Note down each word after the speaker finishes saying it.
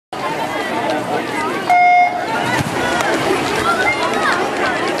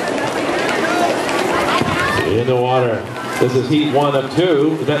in the water. This is heat 1 of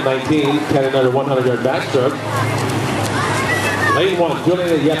 2, event 19, 10 and under 100-yard backstroke. Lane 1,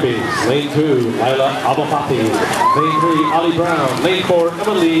 Juliana Yepes. Lane 2, Lila Abafati. Lane 3, Ali Brown. Lane 4,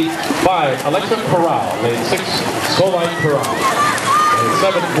 Emily. 5, Alexa Corral. Lane 6, Soline Corral. Lane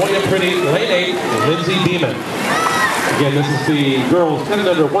 7, Moya Pretty. Lane 8, Lindsay Beeman. Again, this is the girls 10 and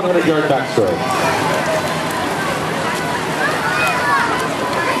under 100-yard backstroke.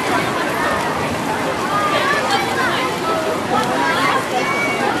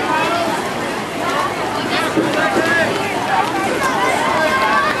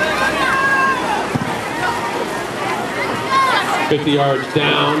 $50 yards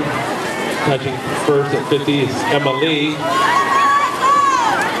down, touching first at 50 is Emma Lee.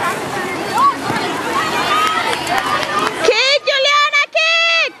 Kick, Juliana,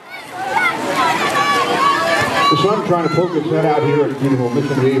 kick! The sun trying to focus that out here at beautiful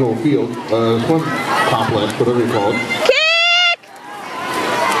Mission Viejo Field, swim complex, whatever you call it.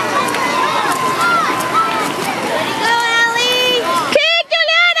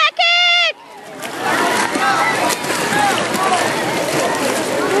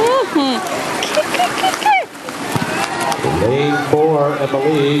 Lane 4,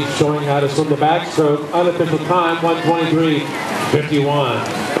 Emily, showing how to swim the backstroke. Unofficial time, 1:23:51.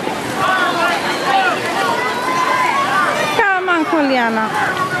 Come on, Juliana.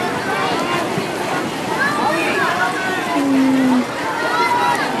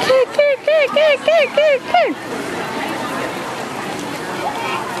 Kick, kick, kick, kick, kick, kick, kick.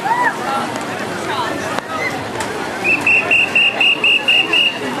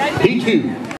 P2.